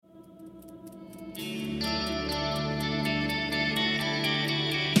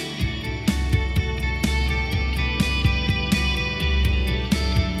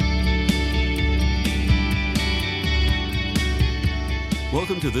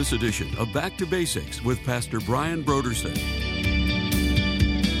Welcome to this edition of Back to Basics with Pastor Brian Broderson.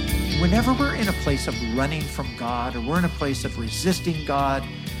 Whenever we're in a place of running from God, or we're in a place of resisting God,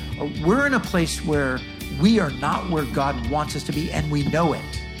 or we're in a place where we are not where God wants us to be and we know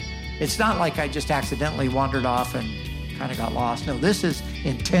it. It's not like I just accidentally wandered off and kind of got lost. No, this is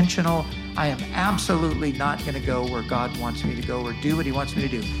intentional. I am absolutely not going to go where God wants me to go or do what he wants me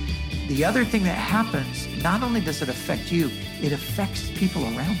to do. The other thing that happens, not only does it affect you, it affects people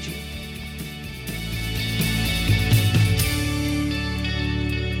around you.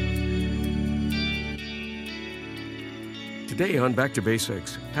 Today on Back to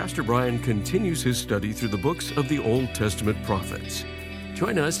Basics, Pastor Brian continues his study through the books of the Old Testament prophets.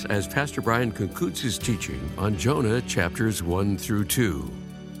 Join us as Pastor Brian concludes his teaching on Jonah chapters 1 through 2.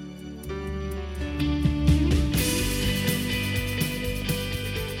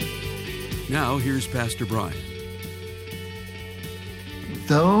 Now, here's Pastor Brian.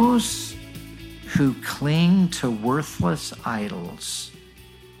 Those who cling to worthless idols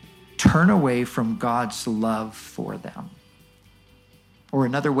turn away from God's love for them. Or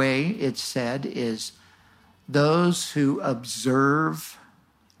another way it's said is, those who observe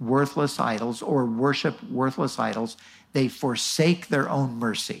worthless idols or worship worthless idols, they forsake their own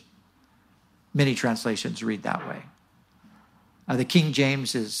mercy. Many translations read that way. The King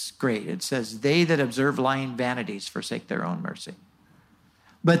James is great. It says, they that observe lying vanities forsake their own mercy.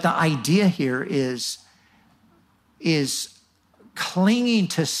 But the idea here is clinging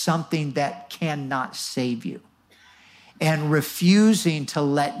to something that cannot save you and refusing to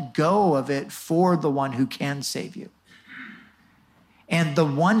let go of it for the one who can save you. And the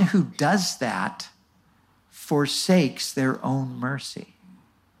one who does that forsakes their own mercy.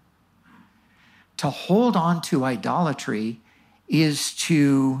 To hold on to idolatry is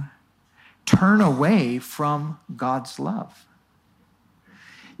to turn away from God's love.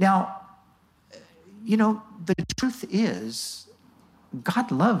 Now, you know, the truth is,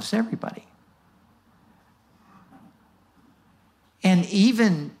 God loves everybody. And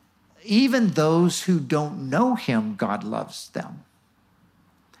even those who don't know him, God loves them.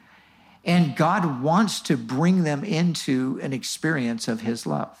 And God wants to bring them into an experience of his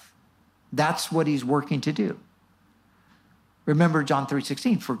love. That's what he's working to do. Remember John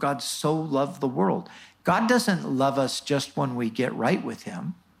 3:16, for God so loved the world. God doesn't love us just when we get right with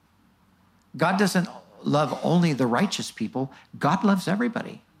him. God doesn't love only the righteous people. God loves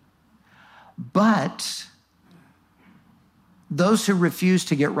everybody. But those who refuse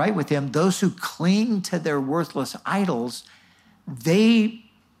to get right with him, those who cling to their worthless idols, they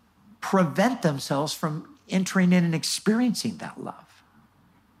prevent themselves from entering in and experiencing that love.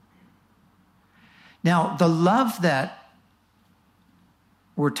 Now, the love that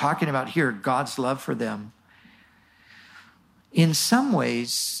we're talking about here, God's love for them, in some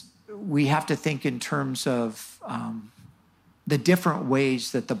ways, we have to think in terms of the different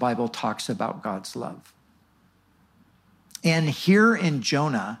ways that the Bible talks about God's love. And here in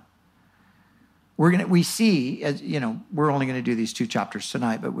Jonah, we see, as you know, we're only going to do these 2 chapters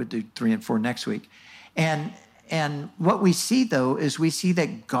tonight, but we'll do 3 and 4 next week. And what we see, though, is we see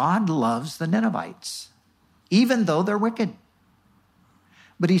that God loves the Ninevites, even though they're wicked.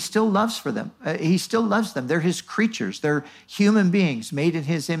 But he still loves for them. He still loves them. They're his creatures. They're human beings made in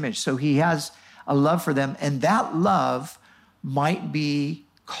his image. So he has a love for them. And that love might be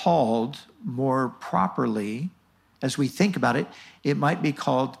called more properly, as we think about it, it might be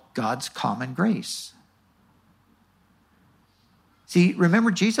called God's common grace. See,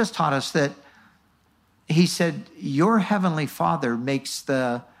 remember Jesus taught us that he said, your heavenly Father makes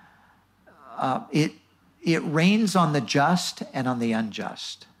it rains on the just and on the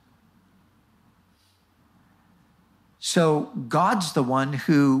unjust. So God's the one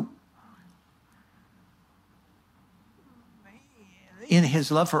who, in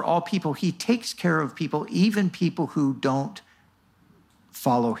his love for all people, he takes care of people, even people who don't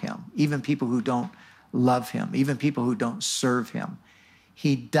follow him, even people who don't love him, even people who don't serve him.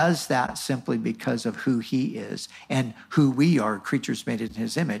 He does that simply because of who he is and who we are, creatures made in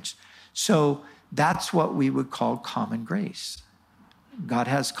his image. So that's what we would call common grace. God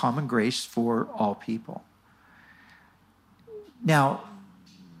has common grace for all people. Now,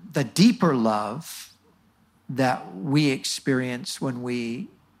 the deeper love that we experience when we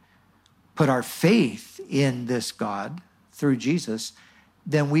put our faith in this God through Jesus,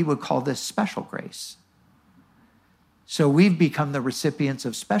 then we would call this special grace. So we've become the recipients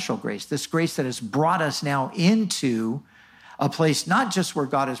of special grace, this grace that has brought us now into a place not just where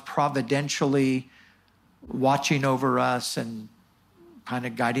God is providentially watching over us and kind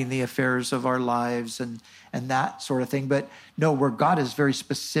of guiding the affairs of our lives and that sort of thing. But no, where God is very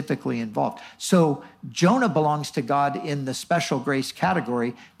specifically involved. So Jonah belongs to God in the special grace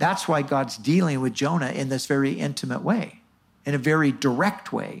category. That's why God's dealing with Jonah in this very intimate way, in a very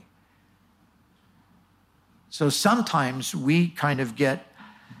direct way. So sometimes we kind of get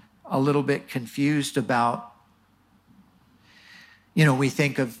a little bit confused about, we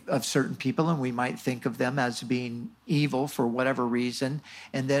think of certain people and we might think of them as being evil for whatever reason.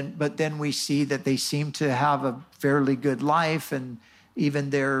 But then we see that they seem to have a fairly good life, and even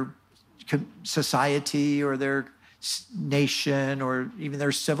their society or their nation or even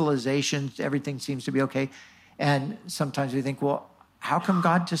their civilization, everything seems to be okay. And sometimes we think, well, how come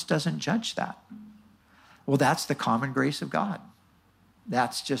God just doesn't judge that? Well, that's the common grace of God.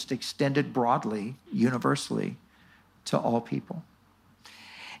 That's just extended broadly, universally to all people.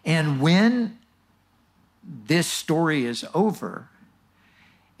 And when this story is over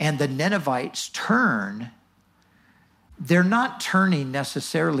and the Ninevites turn, they're not turning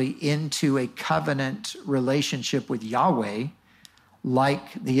necessarily into a covenant relationship with Yahweh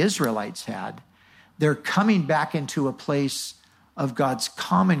like the Israelites had. They're coming back into a place of God's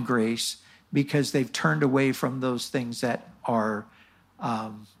common grace because they've turned away from those things that are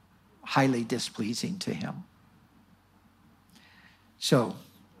highly displeasing to him. So,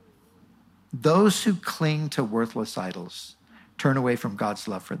 those who cling to worthless idols turn away from God's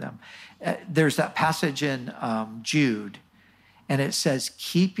love for them. There's that passage in Jude, and it says,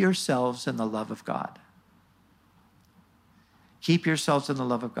 keep yourselves in the love of God. Keep yourselves in the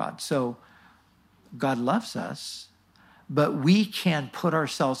love of God. So God loves us, but we can put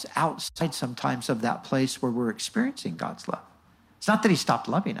ourselves outside sometimes of that place where we're experiencing God's love. It's not that he stopped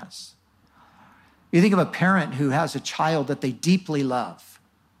loving us. You think of a parent who has a child that they deeply love.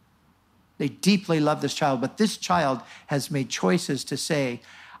 They deeply love this child, but this child has made choices to say,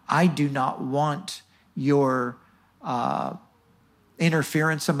 I do not want your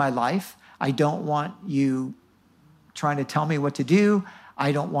interference in my life. I don't want you trying to tell me what to do.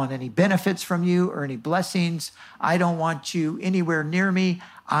 I don't want any benefits from you or any blessings. I don't want you anywhere near me.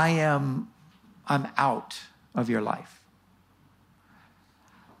 I'm out of your life.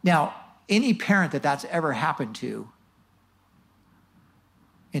 Now, any parent that's ever happened to,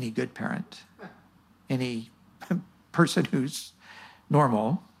 any good parent, any person who's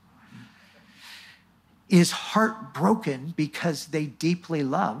normal, is heartbroken because they deeply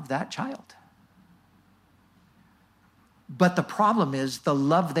love that child. But the problem is the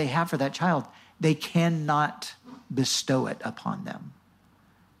love they have for that child, they cannot bestow it upon them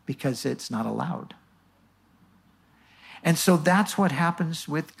because it's not allowed. And so that's what happens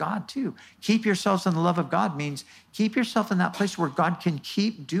with God too. Keep yourselves in the love of God means keep yourself in that place where God can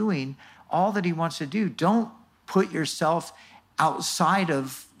keep doing all that he wants to do. Don't put yourself outside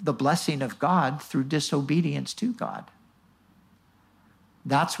of the blessing of God through disobedience to God.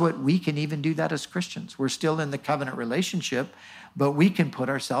 That's what we can even do that as Christians. We're still in the covenant relationship, but we can put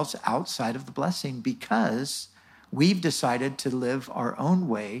ourselves outside of the blessing because we've decided to live our own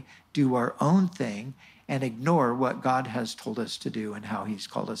way, do our own thing, and ignore what God has told us to do and how he's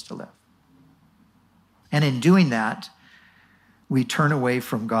called us to live. And in doing that, we turn away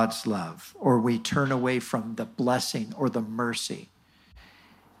from God's love, or we turn away from the blessing or the mercy.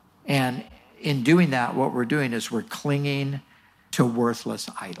 And in doing that, what we're doing is we're clinging to worthless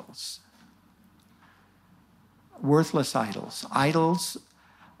idols. Worthless idols. Idols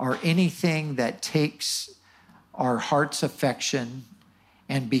are anything that takes our heart's affection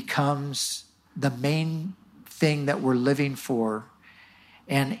and becomes the main thing that we're living for.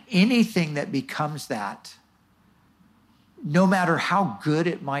 And anything that becomes that, no matter how good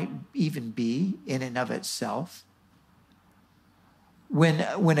it might even be in and of itself, when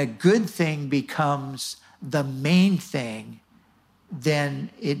a good thing becomes the main thing, then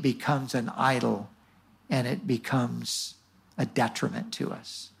it becomes an idol and it becomes a detriment to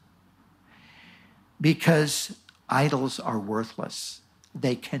us. Because idols are worthless.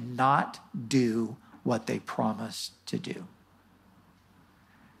 They cannot do what they promise to do.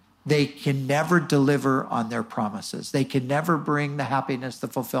 They can never deliver on their promises. They can never bring the happiness, the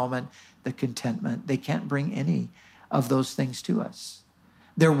fulfillment, the contentment. They can't bring any of those things to us.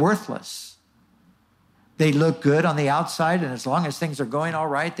 They're worthless. They look good on the outside, and as long as things are going all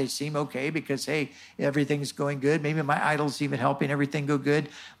right, they seem okay because, hey, everything's going good. Maybe my idol's even helping everything go good.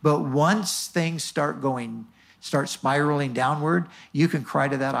 But once things start spiraling downward, you can cry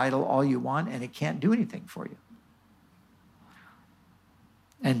to that idol all you want, and it can't do anything for you.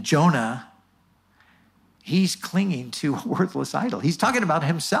 And Jonah, he's clinging to a worthless idol. He's talking about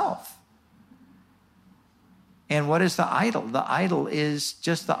himself. And what is the idol? The idol is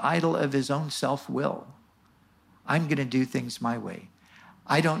just the idol of his own self-will. I'm going to do things my way.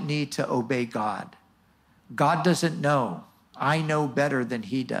 I don't need to obey God. God doesn't know. I know better than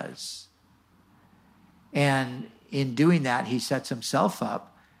he does. And in doing that, he sets himself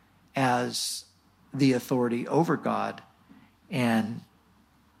up as the authority over God, and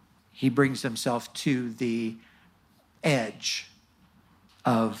he brings himself to the edge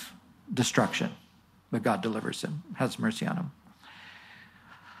of destruction. But God delivers him, has mercy on him.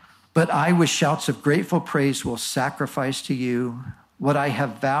 But I, with shouts of grateful praise, will sacrifice to you. What I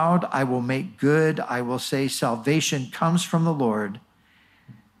have vowed, I will make good. I will say salvation comes from the Lord.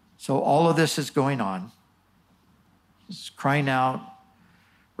 So all of this is going on. He's crying out,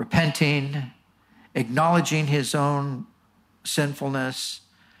 repenting, acknowledging his own sinfulness,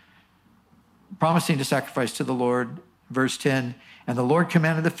 promising to sacrifice to the Lord. Verse 10, and the Lord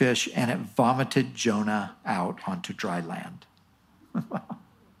commanded the fish, and it vomited Jonah out onto dry land.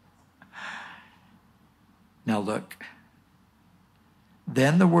 Now look.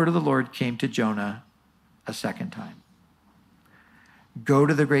 Then the word of the Lord came to Jonah a second time. Go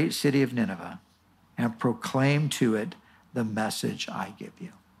to the great city of Nineveh and proclaim to it the message I give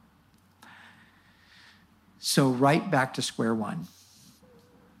you. So right back to square one.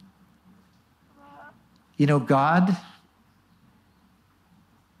 You know, God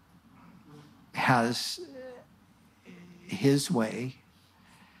has his way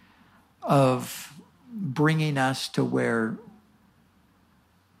of bringing us to where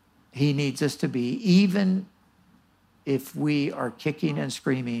he needs us to be, even if we are kicking and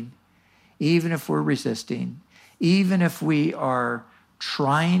screaming, even if we're resisting, even if we are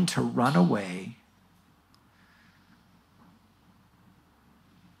trying to run away.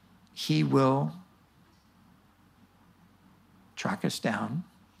 He will track us down.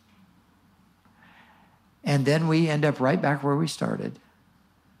 And then we end up right back where we started.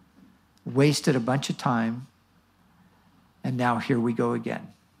 Wasted a bunch of time. And now here we go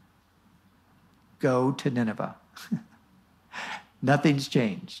again. Go to Nineveh. Nothing's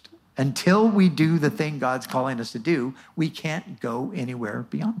changed. Until we do the thing God's calling us to do, we can't go anywhere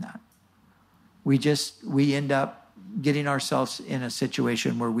beyond that. We end up getting ourselves in a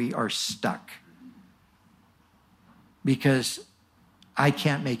situation where we are stuck. Because I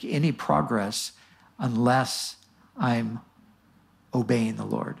can't make any progress unless I'm obeying the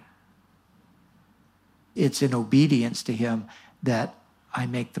Lord. It's in obedience to him that I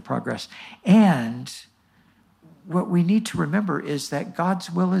make the progress. And what we need to remember is that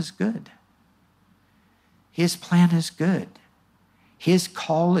God's will is good. His plan is good. His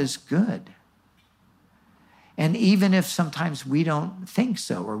call is good. And even if sometimes we don't think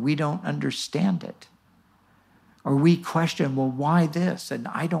so, or we don't understand it, or we question, well, why this? And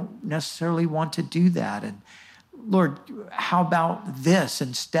I don't necessarily want to do that. And Lord, how about this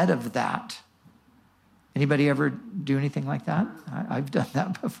instead of that? Anybody ever do anything like that? I've done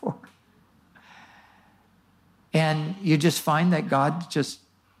that before. And you just find that God just,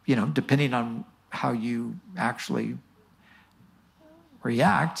 depending on how you actually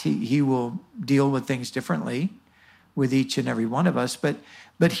react, he will deal with things differently with each and every one of us.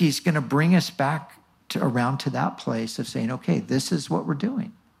 But he's going to bring us back around to that place of saying, okay, this is what we're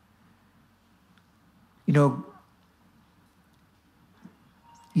doing.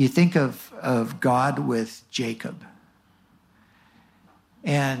 You think of God with Jacob.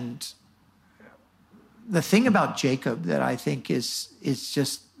 And the thing about Jacob that I think is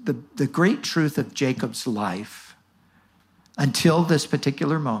just the great truth of Jacob's life until this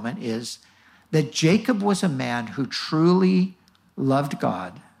particular moment is that Jacob was a man who truly loved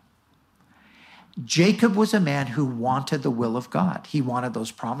God. Jacob was a man who wanted the will of God. He wanted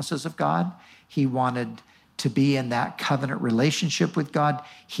those promises of God. He wanted to be in that covenant relationship with God.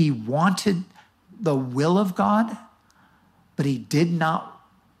 He wanted the will of God, but he did not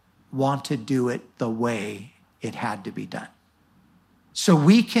want to do it the way it had to be done. So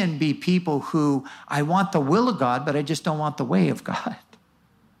we can be people who, I want the will of God, but I just don't want the way of God.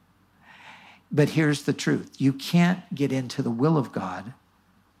 But here's the truth. You can't get into the will of God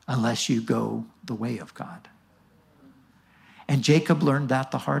unless you go the way of God. And Jacob learned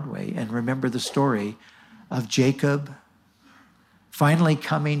that the hard way. And remember the story of Jacob finally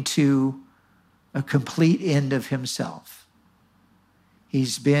coming to a complete end of himself.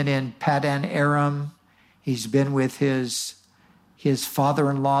 He's been in Paddan Aram. He's been with his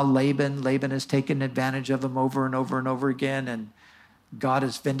father-in-law, Laban. Laban has taken advantage of him over and over and over again. And God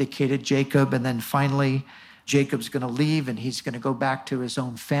has vindicated Jacob. And then finally, Jacob's going to leave and he's going to go back to his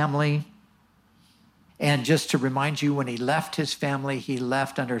own family. And just to remind you, when he left his family, he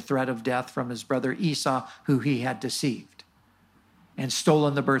left under threat of death from his brother Esau, who he had deceived and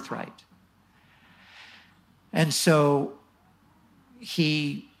stolen the birthright. And so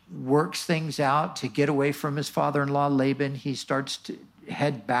he works things out to get away from his father-in-law, Laban. He starts to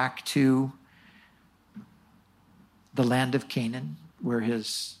head back to the land of Canaan, where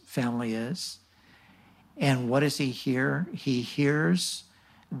his family is. And what does he hear? He hears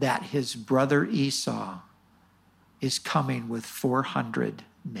that his brother Esau is coming with 400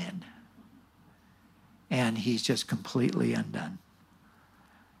 men. And he's just completely undone.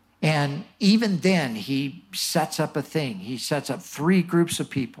 And even then, he sets up a thing. He sets up 3 groups of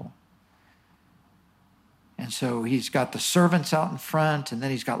people. And so he's got the servants out in front, and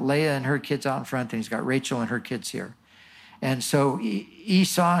then he's got Leah and her kids out in front, and he's got Rachel and her kids here. And so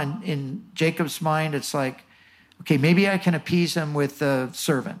Esau, in Jacob's mind, it's like, okay, maybe I can appease him with the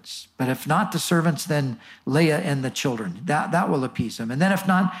servants. But if not the servants, then Leah and the children. That will appease him. And then if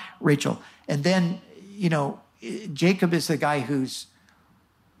not, Rachel. And then, Jacob is the guy who's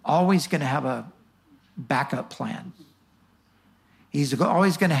always going to have a backup plan. He's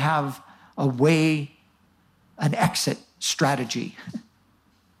always going to have a way, an exit strategy.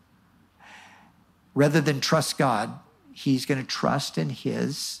 Rather than trust God, he's going to trust in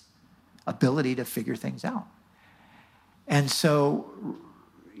his ability to figure things out. And so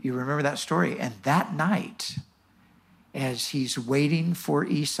you remember that story. And that night, as he's waiting for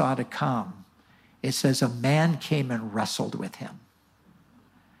Esau to come, it says a man came and wrestled with him.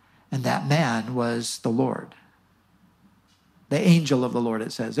 And that man was the Lord. The angel of the Lord,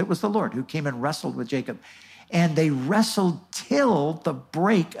 it says. It was the Lord who came and wrestled with Jacob. And they wrestled till the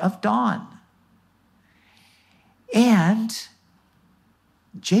break of dawn. And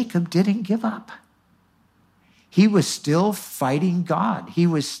Jacob didn't give up. He was still fighting God. He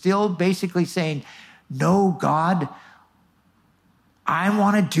was still basically saying, no, God, I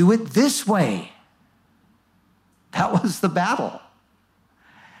want to do it this way. That was the battle.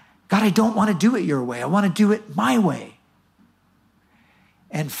 God, I don't want to do it your way. I want to do it my way.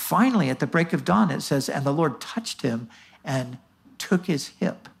 And finally, at the break of dawn, it says, and the Lord touched him and took his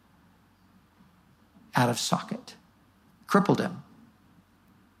hip out of socket, crippled him,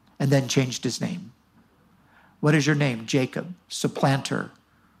 and then changed his name. What is your name? Jacob, supplanter,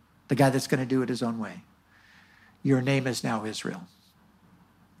 the guy that's going to do it his own way. Your name is now Israel.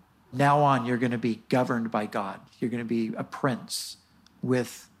 Now on, you're going to be governed by God. You're going to be a prince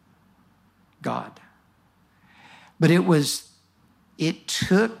with God. But it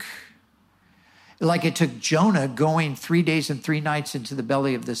took Jonah going 3 days and 3 nights into the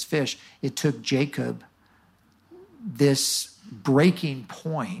belly of this fish. It took Jacob this breaking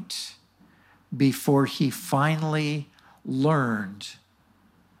point before he finally learned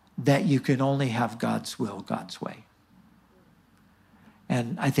that you can only have God's will, God's way.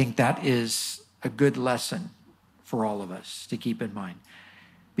 And I think that is a good lesson for all of us to keep in mind,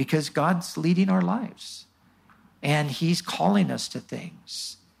 because God's leading our lives and he's calling us to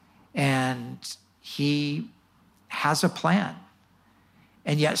things and he has a plan.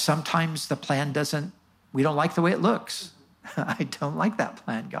 And yet sometimes the plan we don't like the way it looks. I don't like that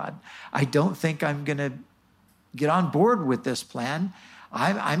plan, God. I don't think I'm going to get on board with this plan.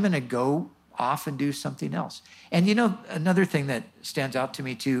 I'm going to go off and do something else. And another thing that stands out to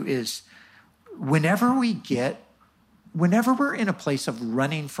me too is whenever we're in a place of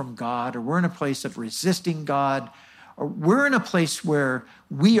running from God, or we're in a place of resisting God, or we're in a place where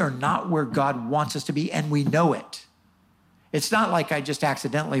we are not where God wants us to be and we know it. It's not like I just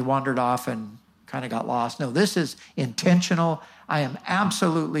accidentally wandered off and kind of got lost. No, this is intentional. I am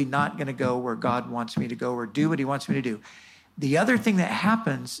absolutely not going to go where God wants me to go or do what he wants me to do. The other thing that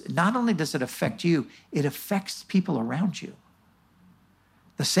happens, not only does it affect you, it affects people around you.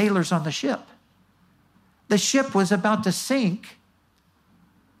 The sailors on the ship. The ship was about to sink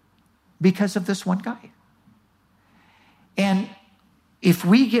because of this one guy. And if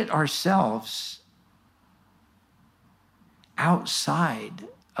we get ourselves outside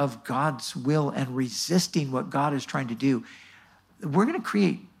of God's will and resisting what God is trying to do, we're going to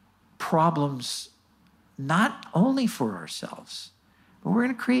create problems not only for ourselves, but we're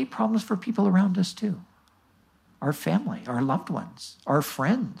going to create problems for people around us too. Our family, our loved ones, our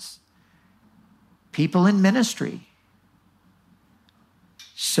friends, people in ministry.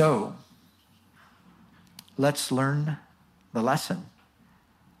 So, let's learn the lesson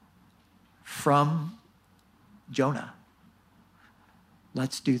from Jonah.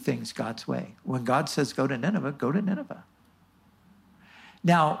 Let's do things God's way. When God says go to Nineveh, go to Nineveh.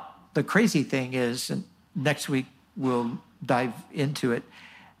 Now, the crazy thing is, and next week we'll dive into it,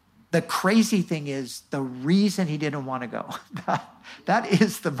 the crazy thing is the reason he didn't want to go. That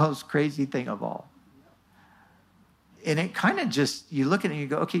is the most crazy thing of all. And it kind of just, you look at it and you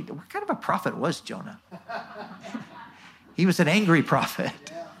go, okay, what kind of a prophet was Jonah? He was an angry prophet.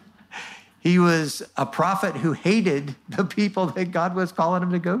 He was a prophet who hated the people that God was calling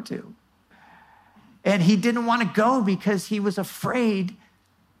him to go to. And he didn't want to go because he was afraid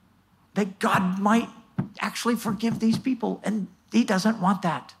that God might actually forgive these people. And he doesn't want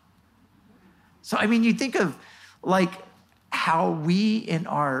that. So, I mean, you think of like how we in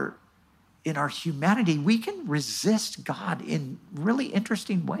our humanity, we can resist God in really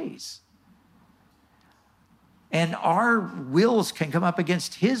interesting ways. And our wills can come up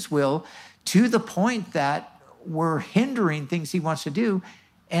against his will to the point that we're hindering things he wants to do.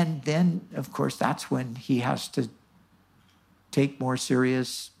 And then, of course, that's when he has to take more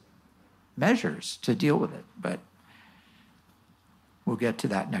serious measures to deal with it. But we'll get to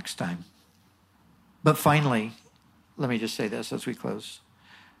that next time. But finally, let me just say this as we close.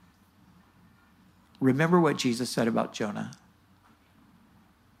 Remember what Jesus said about Jonah.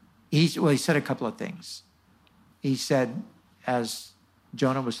 He said a couple of things. He said, as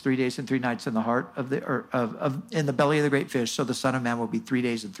Jonah was 3 days and 3 nights in the heart of the earth, in the belly of the great fish, so the Son of Man will be 3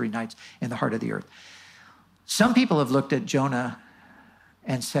 days and 3 nights in the heart of the earth. Some people have looked at Jonah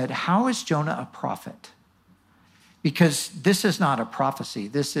and said, how is Jonah a prophet? Because this is not a prophecy.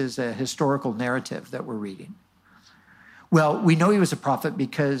 This is a historical narrative that we're reading. Well, we know he was a prophet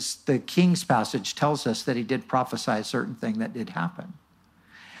because the King's passage tells us that he did prophesy a certain thing that did happen.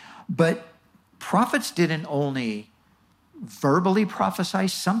 But prophets didn't only verbally prophesy,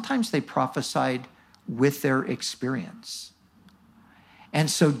 sometimes they prophesied with their experience. And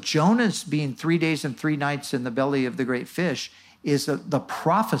so Jonah's being 3 days and 3 nights in the belly of the great fish is the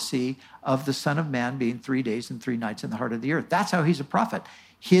prophecy of the Son of Man being 3 days and 3 nights in the heart of the earth. That's how he's a prophet.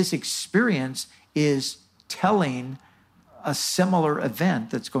 His experience is telling a similar event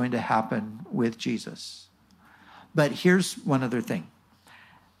that's going to happen with Jesus. But here's one other thing.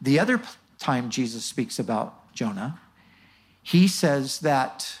 The other time Jesus speaks about Jonah, he says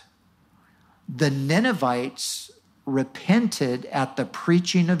that the Ninevites repented at the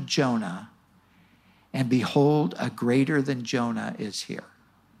preaching of Jonah, and behold, a greater than Jonah is here.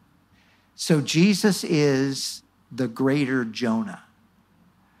 So Jesus is the greater Jonah.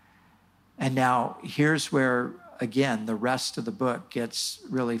 And now here's where, again, the rest of the book gets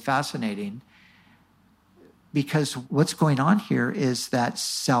really fascinating, because what's going on here is that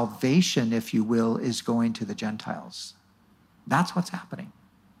salvation, if you will, is going to the Gentiles. That's what's happening.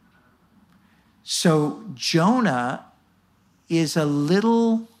 So Jonah is a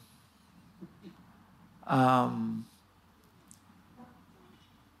little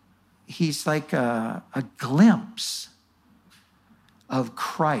he's like a glimpse of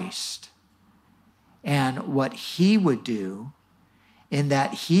Christ and what he would do, in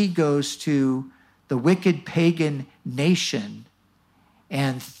that he goes to the wicked pagan nation,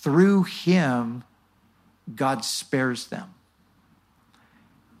 and through him, God spares them.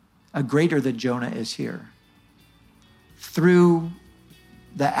 A greater than Jonah is here. Through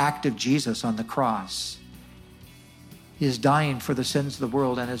the act of Jesus on the cross, his dying for the sins of the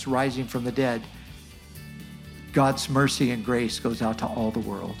world and his rising from the dead, God's mercy and grace goes out to all the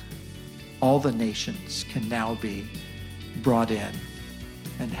world. All the nations can now be brought in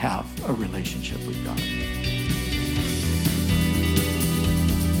and have a relationship with God.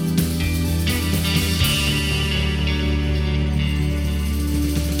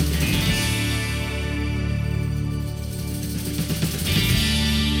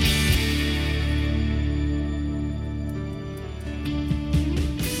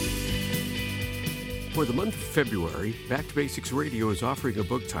 For the month of February, Back to Basics Radio is offering a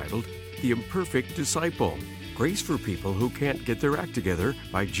book titled The Imperfect Disciple, Grace for People Who Can't Get Their Act Together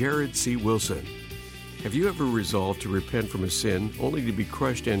by Jared C. Wilson. Have you ever resolved to repent from a sin only to be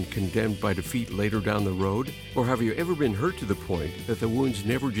crushed and condemned by defeat later down the road? Or have you ever been hurt to the point that the wounds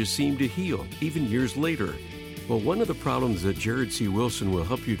never just seem to heal, even years later? Well, one of the problems that Jared C. Wilson will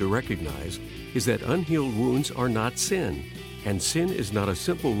help you to recognize is that unhealed wounds are not sin, and sin is not a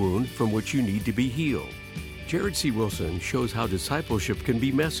simple wound from which you need to be healed. Jared C. Wilson shows how discipleship can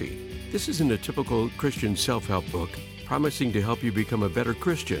be messy. This isn't a typical Christian self-help book promising to help you become a better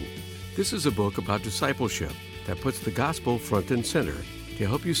Christian. This is a book about discipleship that puts the gospel front and center to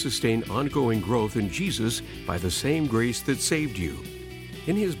help you sustain ongoing growth in Jesus by the same grace that saved you.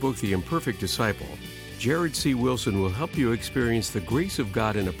 In his book, The Imperfect Disciple, Jared C. Wilson will help you experience the grace of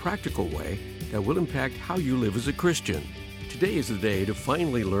God in a practical way that will impact how you live as a Christian. Today is the day to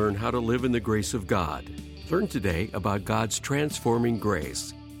finally learn how to live in the grace of God. Learn today about God's transforming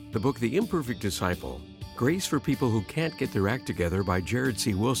grace. The book The Imperfect Disciple, Grace for People Who Can't Get Their Act Together by Jared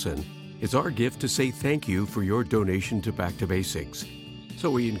C. Wilson, is our gift to say thank you for your donation to Back to Basics.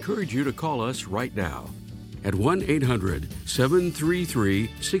 So we encourage you to call us right now at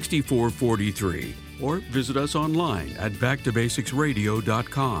 1-800-733-6443 or visit us online at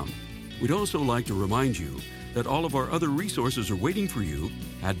backtobasicsradio.com. We'd also like to remind you that all of our other resources are waiting for you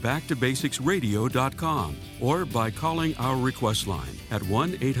at backtobasicsradio.com or by calling our request line at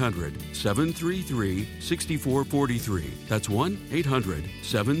 1-800-733-6443. That's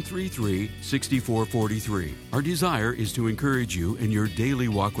 1-800-733-6443. Our desire is to encourage you in your daily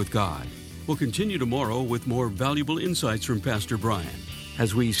walk with God. We'll continue tomorrow with more valuable insights from Pastor Brian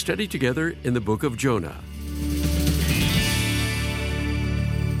as we study together in the book of Jonah.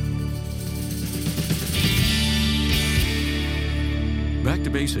 Back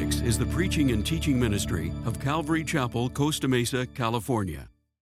to Basics is the preaching and teaching ministry of Calvary Chapel, Costa Mesa, California.